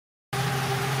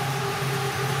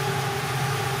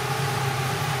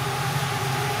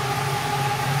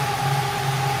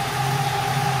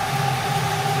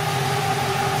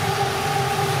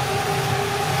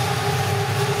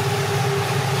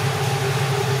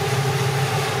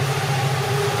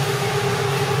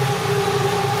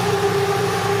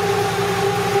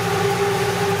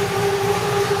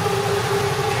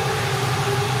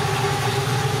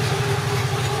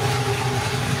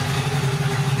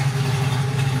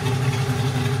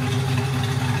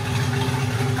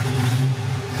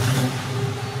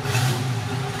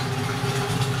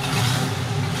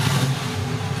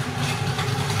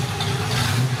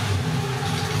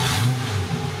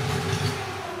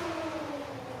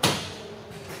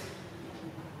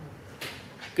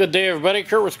Good day, everybody.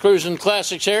 Kurt with Cruisin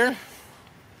Classics here.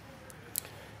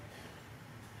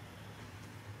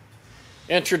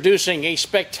 Introducing a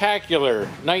spectacular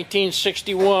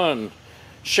 1961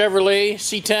 Chevrolet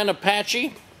C10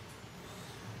 Apache.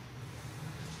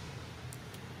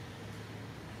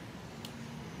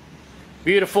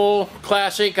 Beautiful,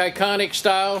 classic, iconic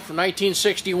style from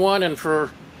 1961 and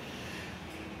for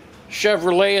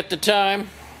Chevrolet at the time.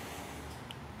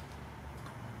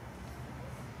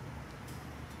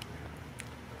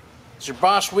 It's your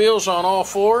Boss wheels on all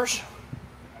fours.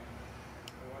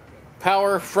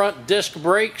 Power front disc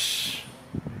brakes.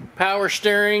 Power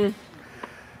steering.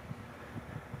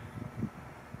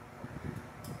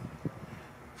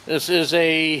 This is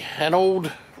an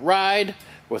old ride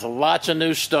with lots of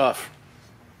new stuff.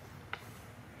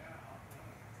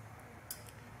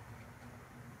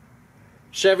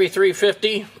 Chevy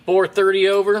 350, bore 30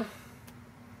 over.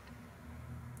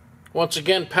 Once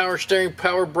again, power steering,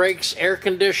 power brakes, air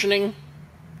conditioning,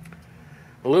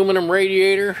 aluminum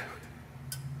radiator.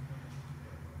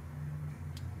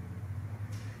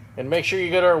 And make sure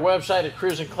you go to our website at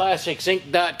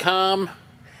cruisinclassicsinc.com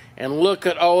and look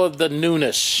at all of the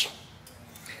newness.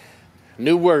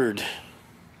 New word.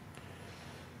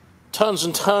 Tons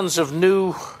and tons of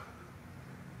new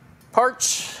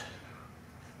parts,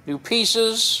 new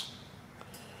pieces,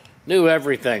 new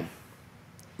everything.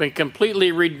 Been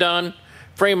completely redone,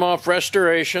 frame off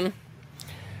restoration,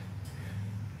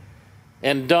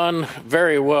 and done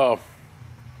very well.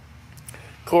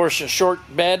 Of course, a short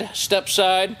bed, step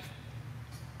side,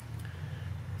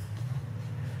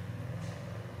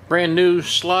 brand new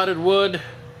slotted wood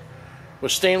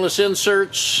with stainless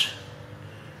inserts,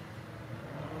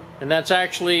 and that's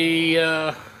actually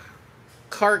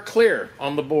car clear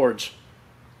on the boards.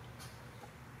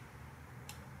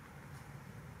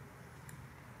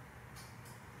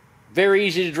 Very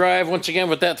easy to drive, once again,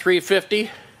 with that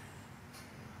 350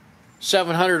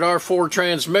 700R4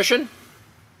 transmission.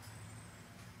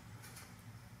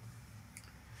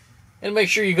 And make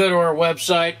sure you go to our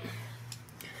website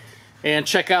and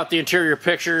check out the interior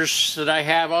pictures that I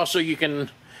have. Also, you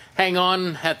can hang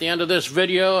on at the end of this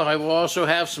video. I will also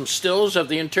have some stills of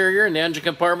the interior and the engine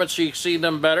compartment so you can see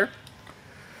them better.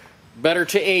 Better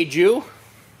to aid you.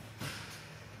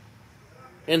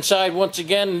 Inside, once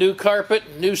again, new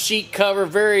carpet, new seat cover,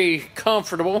 very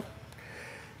comfortable.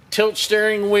 Tilt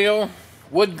steering wheel,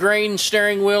 wood grain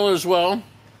steering wheel as well.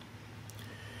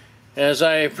 As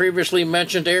I previously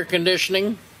mentioned, air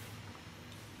conditioning.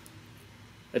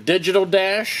 A digital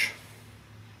dash.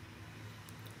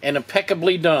 And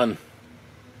impeccably done.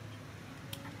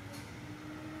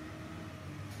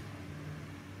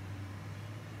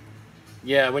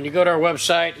 Yeah, when you go to our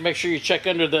website, make sure you check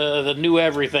under the new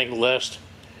everything list.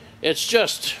 It's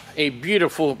just a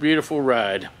beautiful, beautiful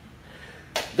ride.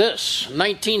 This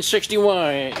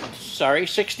 61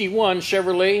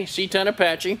 Chevrolet C10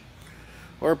 Apache,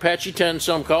 or Apache 10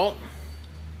 some call it.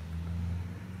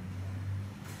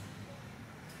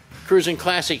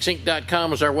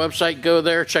 cruisinclassicsinc.com is our website. Go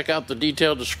there, check out the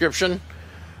detailed description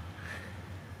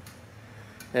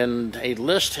and a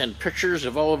list and pictures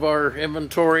of all of our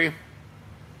inventory.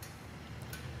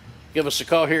 Give us a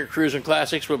call here at Cruisin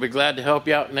Classics. We'll be glad to help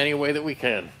you out in any way that we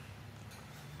can.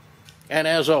 And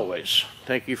as always,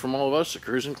 thank you from all of us at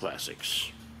Cruisin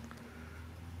Classics.